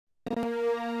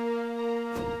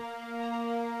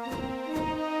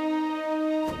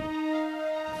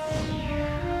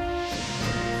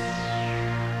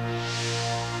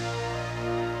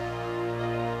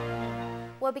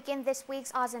We'll begin this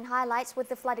week's ASEAN highlights with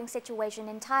the flooding situation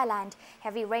in Thailand.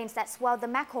 Heavy rains that swelled the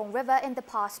Mekong River in the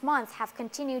past month have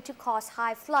continued to cause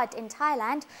high flood in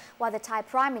Thailand, while the Thai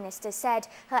Prime Minister said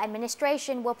her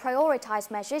administration will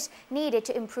prioritize measures needed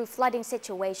to improve flooding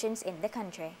situations in the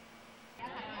country.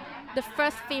 The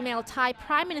first female Thai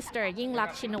Prime Minister,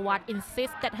 Yingluck Shinawatra,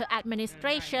 insists that her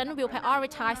administration will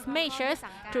prioritize measures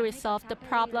to resolve the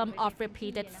problem of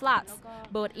repeated floods,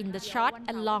 both in the short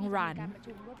and long run.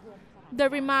 The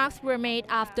remarks were made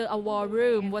after a war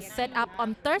room was set up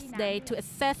on Thursday to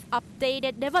assess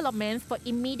updated developments for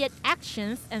immediate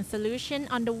actions and solutions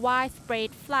on the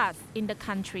widespread floods in the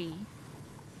country.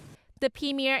 The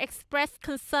Premier expressed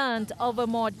concern over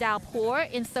more downpour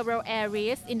in several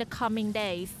areas in the coming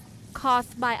days,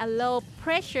 caused by a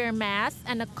low-pressure mass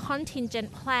and a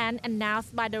contingent plan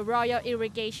announced by the Royal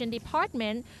Irrigation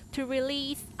Department to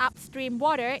release upstream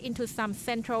water into some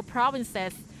central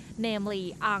provinces,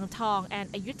 namely Ang Thong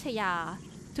and Ayutthaya,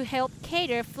 to help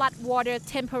cater flood water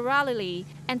temporarily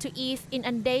and to ease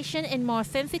inundation in more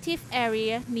sensitive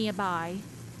areas nearby,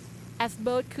 as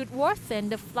both could worsen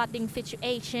the flooding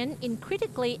situation in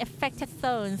critically affected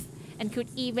zones and could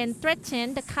even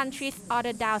threaten the country's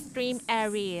other downstream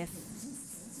areas.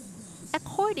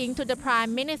 According to the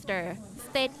Prime Minister,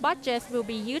 state budgets will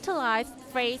be utilized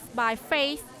phase by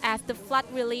phase as the flood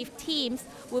relief teams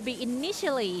will be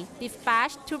initially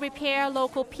dispatched to repair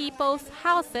local people's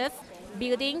houses,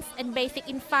 buildings and basic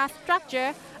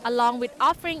infrastructure, along with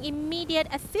offering immediate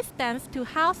assistance to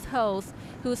households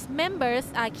whose members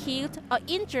are killed or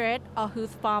injured or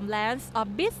whose farmlands or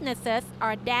businesses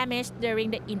are damaged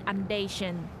during the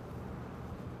inundation.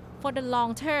 For the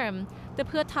long term, the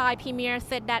Pheu Thai Premier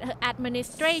said that her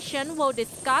administration will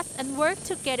discuss and work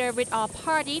together with all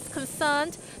parties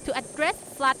concerned to address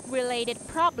flood-related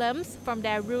problems from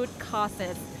their root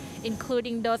causes,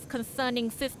 including those concerning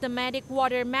systematic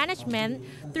water management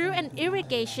through an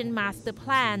irrigation master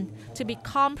plan to be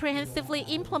comprehensively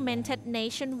implemented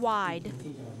nationwide.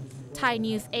 Thai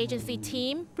News Agency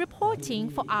team reporting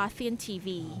for ASEAN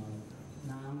TV.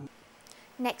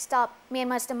 Next up,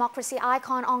 Myanmar's democracy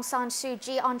icon Aung San Suu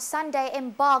Kyi on Sunday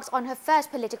embarked on her first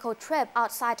political trip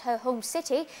outside her home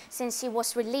city since she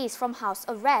was released from house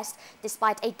arrest,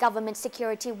 despite a government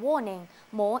security warning.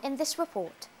 More in this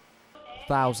report.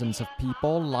 Thousands of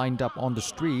people lined up on the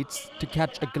streets to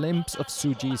catch a glimpse of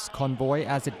Suu Kyi's convoy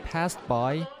as it passed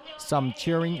by, some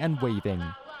cheering and waving.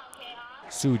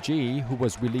 Suu Kyi, who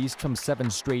was released from 7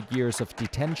 straight years of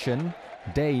detention,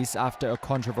 days after a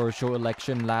controversial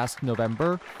election last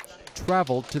November,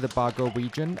 traveled to the Bago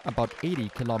region about 80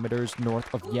 kilometers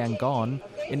north of Yangon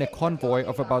in a convoy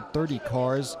of about 30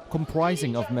 cars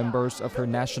comprising of members of her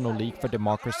National League for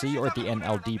Democracy or the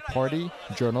NLD party,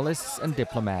 journalists and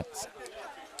diplomats.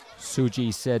 Suu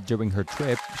Kyi said during her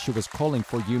trip she was calling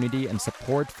for unity and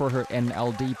support for her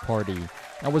NLD party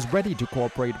and was ready to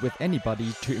cooperate with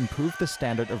anybody to improve the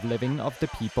standard of living of the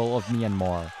people of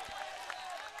Myanmar.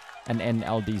 An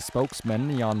NLD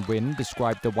spokesman, Yan Win,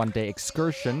 described the one-day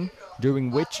excursion, during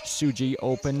which Suu Kyi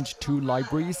opened 2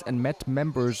 libraries and met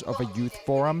members of a youth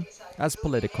forum, as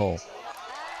political.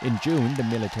 In June, the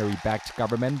military-backed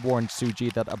government warned Suu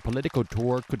Kyi that a political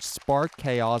tour could spark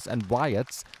chaos and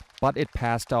riots, but it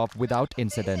passed off without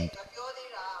incident.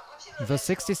 The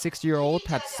 66-year-old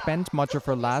had spent much of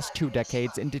her last 2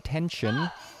 decades in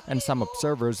detention, and some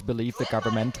observers believe the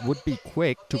government would be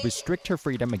quick to restrict her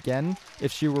freedom again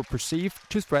if she were perceived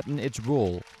to threaten its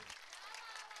rule.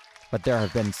 But there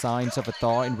have been signs of a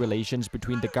thaw in relations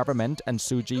between the government and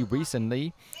Suu Kyi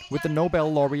recently, with the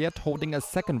Nobel laureate holding a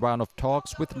second round of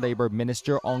talks with Labour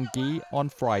Minister Ong Gi on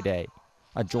Friday.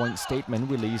 A joint statement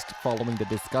released following the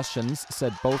discussions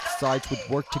said both sides would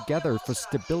work together for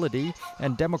stability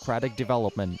and democratic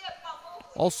development.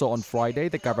 Also on Friday,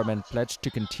 the government pledged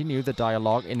to continue the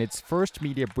dialogue in its first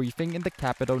media briefing in the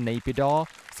capital Naypyidaw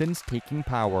since taking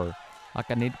power.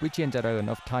 Akanit Wichienjaran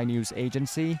of Thai News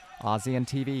Agency, ASEAN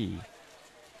TV.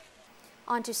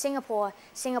 On to Singapore.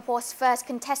 Singapore's first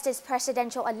contested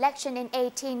presidential election in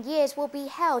 18 years will be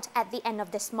held at the end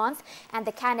of this month, and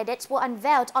the candidates were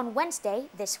unveiled on Wednesday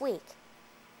this week.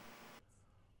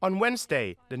 On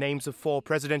Wednesday, the names of 4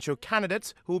 presidential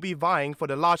candidates who will be vying for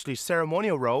the largely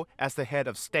ceremonial role as the head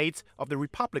of state of the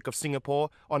Republic of Singapore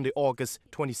on the August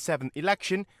 27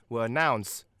 election were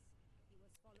announced.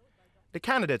 The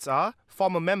candidates are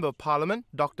former Member of Parliament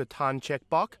Dr. Tan Chek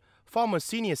Bok, former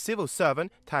senior civil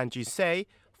servant Tan Ji Say,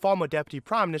 former Deputy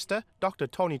Prime Minister Dr.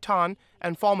 Tony Tan,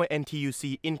 and former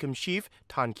NTUC Income Chief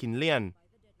Tan Kin Lian.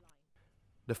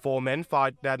 The 4 men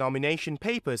filed their nomination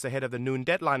papers ahead of the noon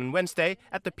deadline on Wednesday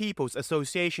at the People's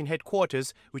Association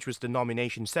headquarters, which was the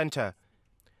nomination center.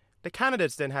 The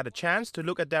candidates then had a chance to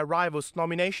look at their rivals'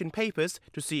 nomination papers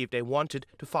to see if they wanted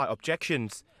to file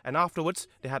objections, and afterwards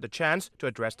they had the chance to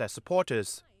address their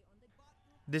supporters.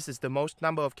 This is the most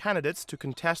number of candidates to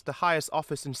contest the highest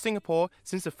office in Singapore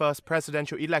since the first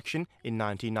presidential election in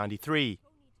 1993.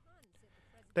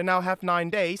 They now have 9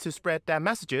 days to spread their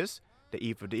messages. The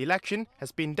eve of the election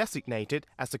has been designated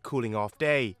as a cooling-off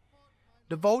day.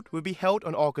 The vote will be held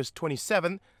on August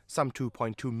 27. Some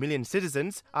 2.2 million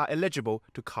citizens are eligible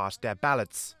to cast their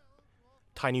ballots.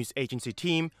 Thai News Agency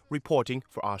team reporting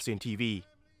for ASEAN TV.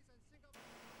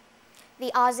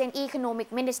 The ASEAN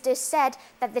economic ministers said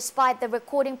that despite the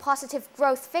recording positive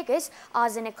growth figures,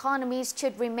 ASEAN economies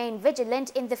should remain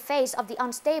vigilant in the face of the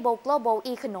unstable global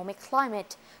economic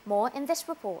climate. More in this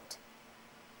report.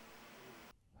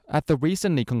 At the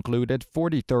recently concluded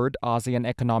 43rd ASEAN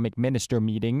Economic Minister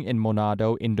meeting in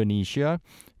Manado, Indonesia,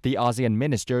 the ASEAN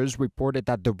ministers reported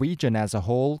that the region as a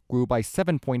whole grew by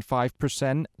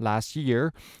 7.5% last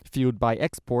year, fueled by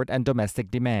export and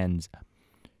domestic demands.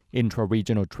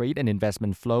 Intra-regional trade and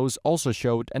investment flows also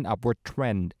showed an upward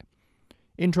trend.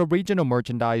 Intra-regional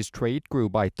merchandise trade grew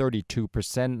by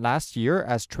 32% last year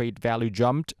as trade value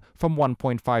jumped from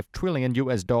 $1.5 trillion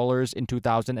in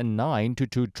 2009 to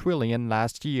 $2 trillion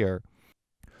last year.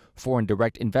 Foreign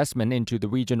direct investment into the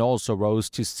region also rose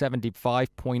to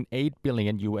 $75.8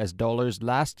 billion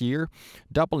last year,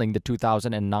 doubling the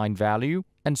 2009 value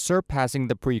and surpassing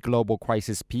the pre-global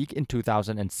crisis peak in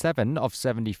 2007 of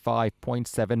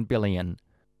 $75.7 billion.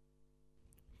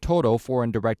 Total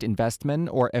foreign direct investment,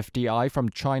 or FDI, from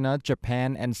China,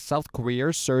 Japan, and South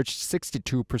Korea surged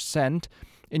 62%,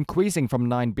 increasing from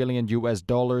 $9 billion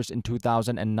in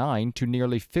 2009 to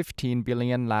nearly $15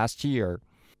 billion last year.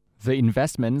 The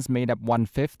investments made up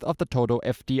 1/5 of the total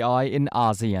FDI in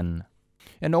ASEAN.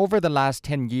 And over the last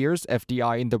 10 years,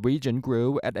 FDI in the region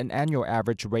grew at an annual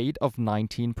average rate of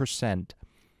 19%.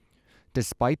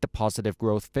 Despite the positive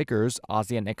growth figures,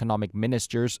 ASEAN economic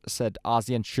ministers said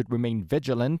ASEAN should remain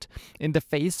vigilant in the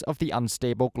face of the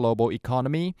unstable global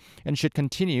economy and should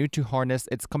continue to harness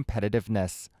its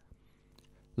competitiveness.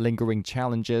 Lingering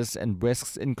challenges and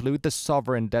risks include the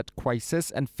sovereign debt crisis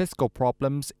and fiscal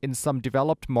problems in some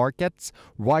developed markets,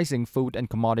 rising food and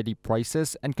commodity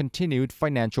prices, and continued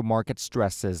financial market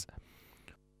stresses.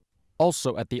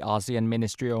 Also at the ASEAN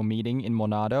ministerial meeting in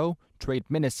Manado, trade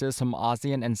ministers from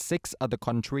ASEAN and 6 other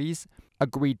countries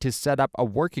agreed to set up a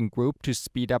working group to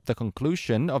speed up the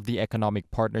conclusion of the Economic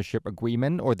Partnership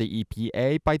Agreement, or the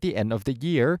EPA, by the end of the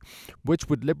year, which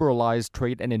would liberalize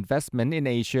trade and investment in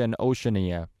Asia and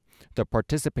Oceania. The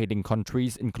participating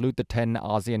countries include the 10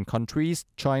 ASEAN countries,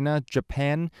 China,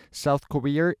 Japan, South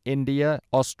Korea, India,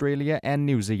 Australia, and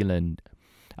New Zealand.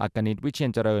 Akanit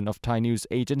Wichiencharan of Thai News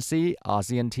Agency,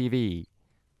 ASEAN TV.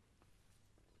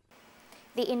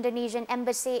 The Indonesian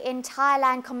Embassy in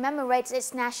Thailand commemorates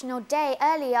its National Day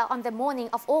earlier on the morning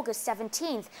of August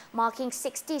 17th, marking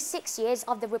 66 years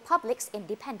of the Republic's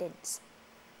independence.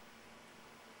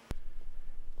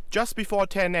 Just before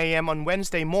 10 a.m. on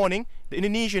Wednesday morning, the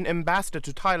Indonesian ambassador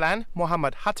to Thailand,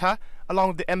 Muhammad Hatta, along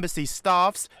with the embassy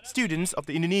staffs, students of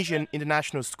the Indonesian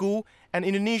International School, and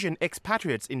Indonesian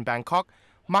expatriates in Bangkok,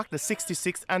 marked the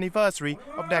 66th anniversary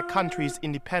of their country's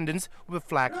independence with a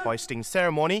flag hoisting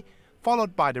ceremony,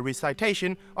 followed by the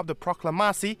recitation of the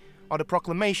Proklamasi, or the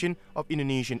Proclamation of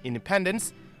Indonesian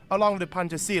Independence, along with the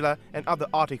Pancasila and other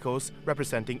articles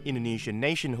representing Indonesian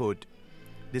nationhood.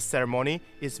 This ceremony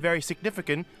is very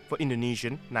significant for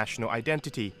Indonesian national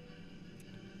identity.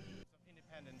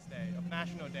 Independence Day, of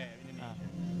National Day of Indonesia.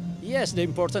 Yes, the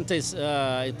important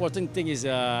thing is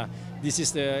this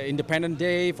is the Independence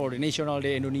Day for the National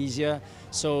Day Indonesia.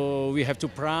 So we have to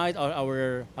pride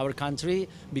our country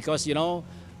because, you know,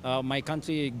 my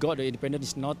country got the independence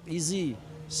is not easy.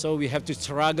 So we have to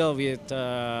struggle with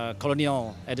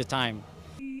colonial at the time.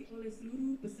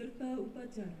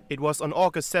 It was on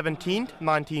August 17,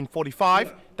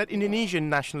 1945, that Indonesian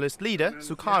nationalist leader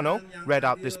Sukarno read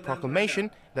out this proclamation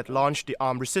that launched the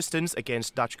armed resistance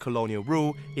against Dutch colonial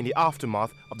rule in the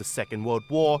aftermath of the Second World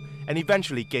War and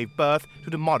eventually gave birth to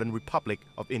the modern Republic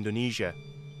of Indonesia.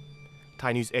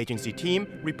 Thai News Agency team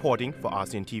reporting for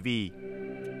ASEAN TV.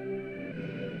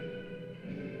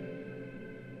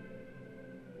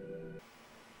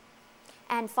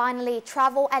 And finally,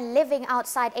 travel and living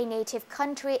outside a native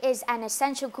country is an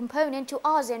essential component to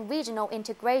ASEAN regional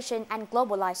integration and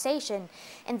globalization.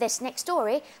 In this next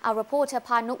story, our reporter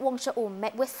Panuk Wongcha-um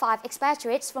met with 5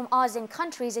 expatriates from ASEAN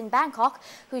countries in Bangkok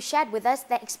who shared with us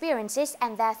their experiences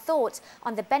and their thoughts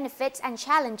on the benefits and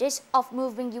challenges of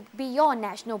moving beyond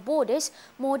national borders.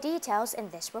 More details in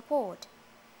this report.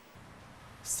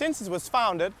 Since it was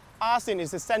founded, ASEAN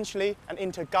is essentially an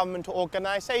intergovernmental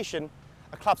organization,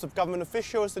 a club of government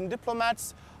officials and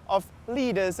diplomats, of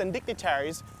leaders and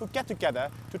dignitaries who get together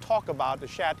to talk about the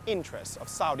shared interests of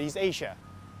Southeast Asia.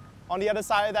 On the other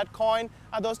side of that coin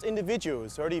are those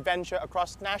individuals who already venture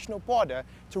across national border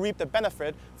to reap the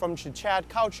benefit from the shared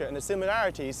culture and the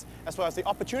similarities, as well as the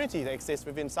opportunity that exists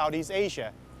within Southeast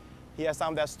Asia. Here are some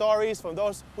of their stories from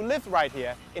those who live right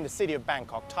here in the city of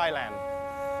Bangkok, Thailand.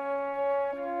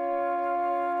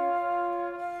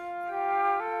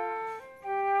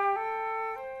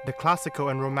 The classical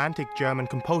and romantic German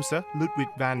composer Ludwig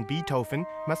van Beethoven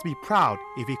must be proud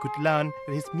if he could learn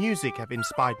that his music have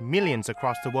inspired millions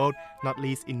across the world, not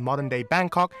least in modern-day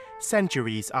Bangkok,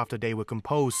 centuries after they were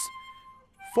composed.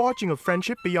 Forging a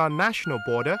friendship beyond national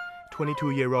border,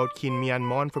 22-year-old Kin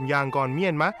Myanmon from Yangon,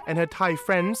 Myanmar, and her Thai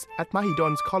friends at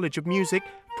Mahidol's College of Music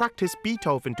practiced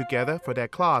Beethoven together for their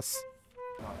class.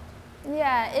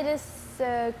 Yeah, it is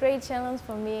a great challenge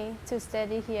for me to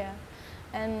study here.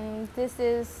 And this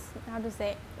is, how to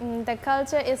say, the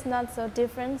culture is not so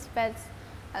different, but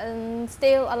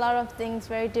still a lot of things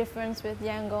very different with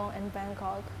Yangon and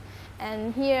Bangkok.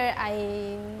 And here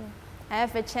I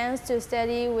have a chance to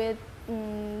study with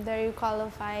very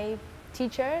qualified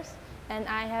teachers, and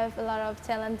I have a lot of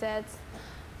talented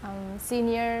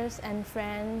seniors and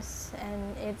friends,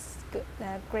 and it's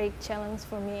a great challenge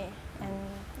for me, and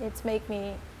it's make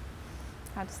me,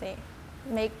 how to say,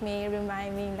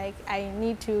 remind me like I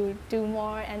need to do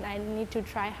more and I need to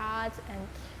try hard, and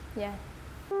yeah.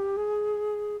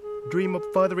 Dream of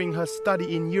furthering her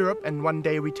study in Europe and one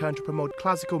day return to promote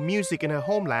classical music in her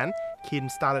homeland,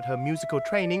 Kin started her musical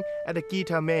training at the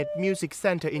Gita Med Music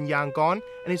Center in Yangon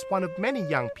and is one of many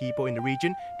young people in the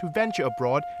region to venture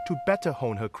abroad to better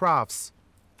hone her crafts.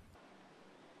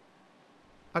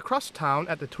 Across town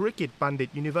at the Thurikit Bandit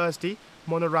University,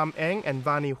 Monoram Eng and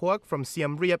Vani Huok from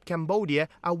Siem Reap, Cambodia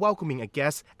are welcoming a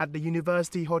guest at the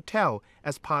University Hotel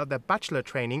as part of their bachelor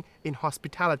training in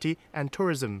hospitality and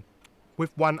tourism.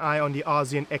 With one eye on the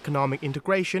ASEAN economic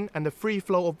integration and the free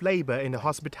flow of labor in the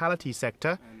hospitality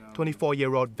sector,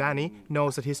 24-year-old Vani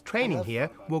knows that his training here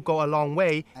will go a long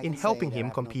way in helping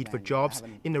him compete for jobs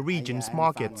in the region's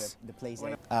markets.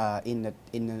 In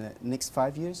the next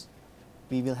 5 years,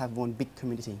 we will have one big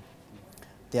community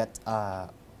that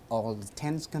all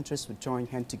 10 countries will join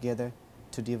hands together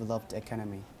to develop the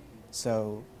economy.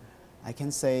 So I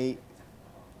can say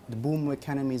the boom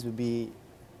economies will be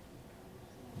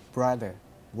broader,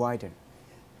 wider.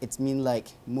 It means like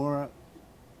more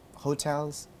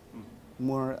hotels,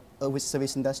 more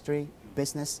service industry,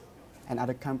 business, and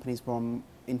other companies from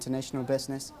international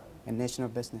business and national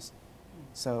business.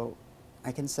 So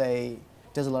I can say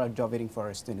there's a lot of job waiting for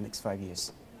us in the next 5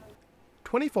 years.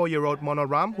 24-year-old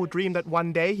Monoram, who dreamed that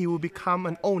one day he will become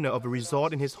an owner of a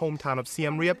resort in his hometown of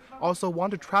Siem Reap, also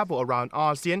want to travel around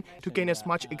ASEAN to gain as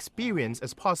much experience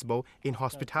as possible in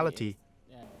hospitality.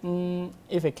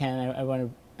 If I can, I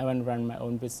want to run my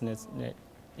own business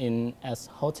as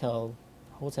hotel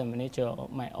manager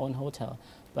of my own hotel.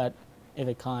 But if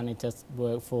I can't, I just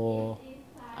work for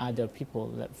other people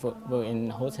that work in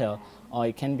hotel, or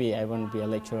it can be I want to be a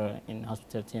lecturer in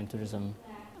hospitality and tourism.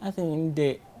 I think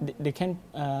they can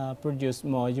produce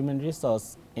more human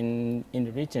resource in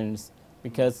the regions,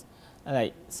 because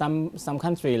like some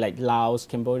countries like Laos,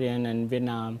 Cambodia, and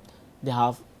Vietnam, they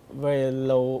have very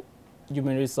low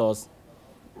human resource.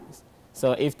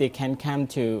 So if they can come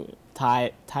to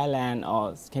Thailand,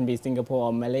 or can be Singapore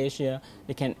or Malaysia,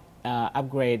 they can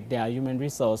upgrade their human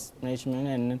resource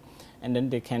management, and then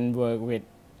they can work with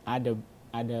other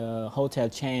hotel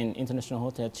chain, international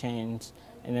hotel chains,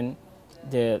 and then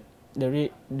the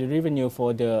revenue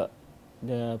for the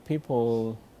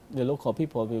people, the local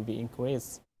people, will be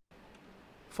increased.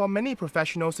 For many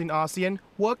professionals in ASEAN,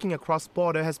 working across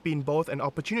border has been both an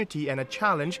opportunity and a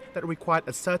challenge that required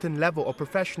a certain level of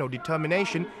professional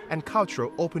determination and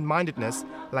cultural open-mindedness,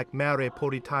 like Mere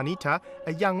Poritanita,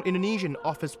 a young Indonesian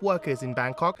office worker in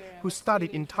Bangkok who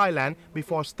studied in Thailand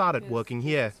before started working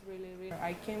here.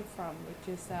 I came from,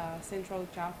 which is Central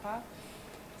Java.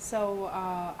 So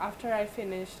after I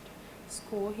finished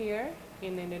school here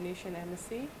in Indonesian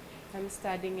Embassy, I'm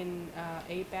studying in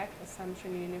APEC,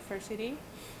 Assumption University.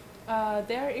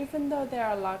 Even though there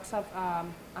are lots of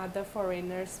other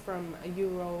foreigners from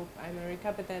Europe,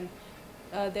 America, but then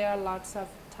there are lots of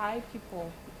Thai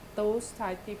people. Those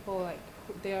Thai people, like,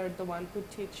 they are the one who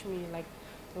teach me like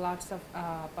lots of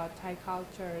about Thai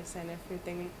cultures and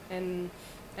everything. And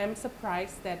I'm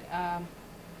surprised that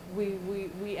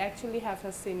we actually have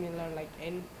a similar like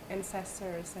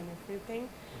ancestors and everything,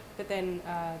 but then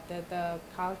the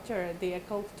culture, the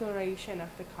acculturation of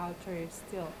the culture is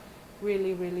still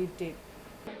really, really deep.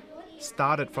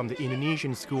 Started from the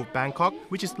Indonesian School of Bangkok,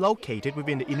 which is located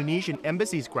within the Indonesian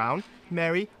Embassy's ground,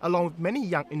 Mary, along with many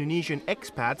young Indonesian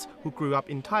expats who grew up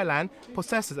in Thailand,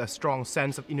 possesses a strong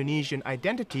sense of Indonesian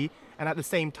identity and at the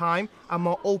same time are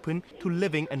more open to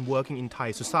living and working in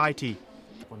Thai society.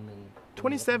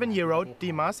 27-year-old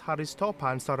Dimas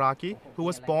Haristopan Saraki, who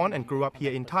was born and grew up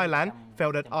here in Thailand,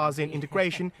 felt that ASEAN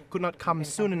integration could not come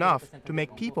soon enough to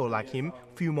make people like him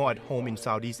feel more at home in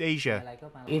Southeast Asia.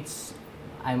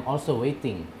 I'm also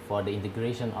waiting for the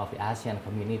integration of the ASEAN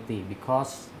community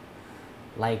because,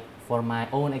 like, for my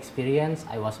own experience,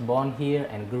 I was born here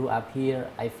and grew up here.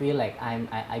 I feel like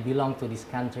I belong to this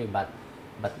country, but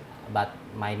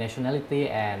my nationality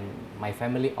and my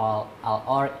family are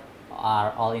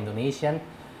all Indonesian,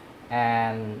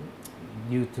 and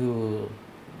due to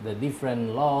the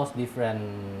different laws, different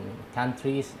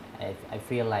countries, I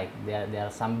feel like there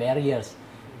are some barriers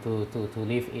to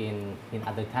live in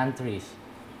other countries.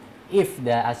 If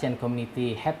the ASEAN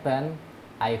community happen,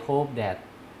 I hope that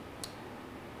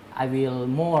I will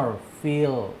more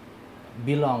feel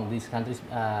belong these countries.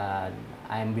 I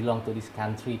belong to this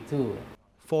country too.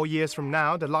 4 years from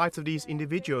now, the lives of these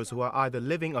individuals who are either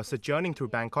living or sojourning through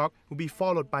Bangkok will be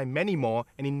followed by many more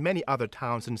and in many other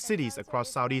towns and cities across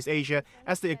Southeast Asia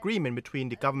as the agreement between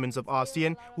the governments of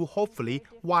ASEAN will hopefully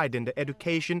widen the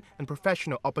education and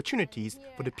professional opportunities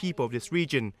for the people of this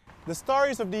region. The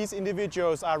stories of these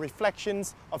individuals are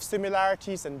reflections of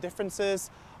similarities and differences,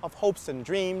 of hopes and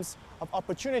dreams, of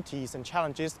opportunities and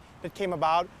challenges that came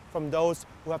about from those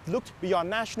who have looked beyond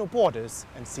national borders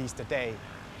and seized the day.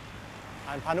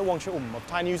 I'm Wongcha-um of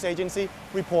Thai News Agency,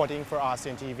 reporting for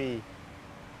ASEAN TV.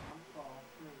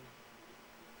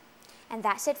 And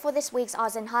that's it for this week's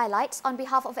ASEAN Highlights. On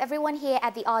behalf of everyone here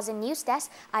at the ASEAN News Desk,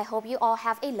 I hope you all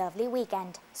have a lovely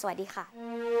weekend. สวัสดีค่ะ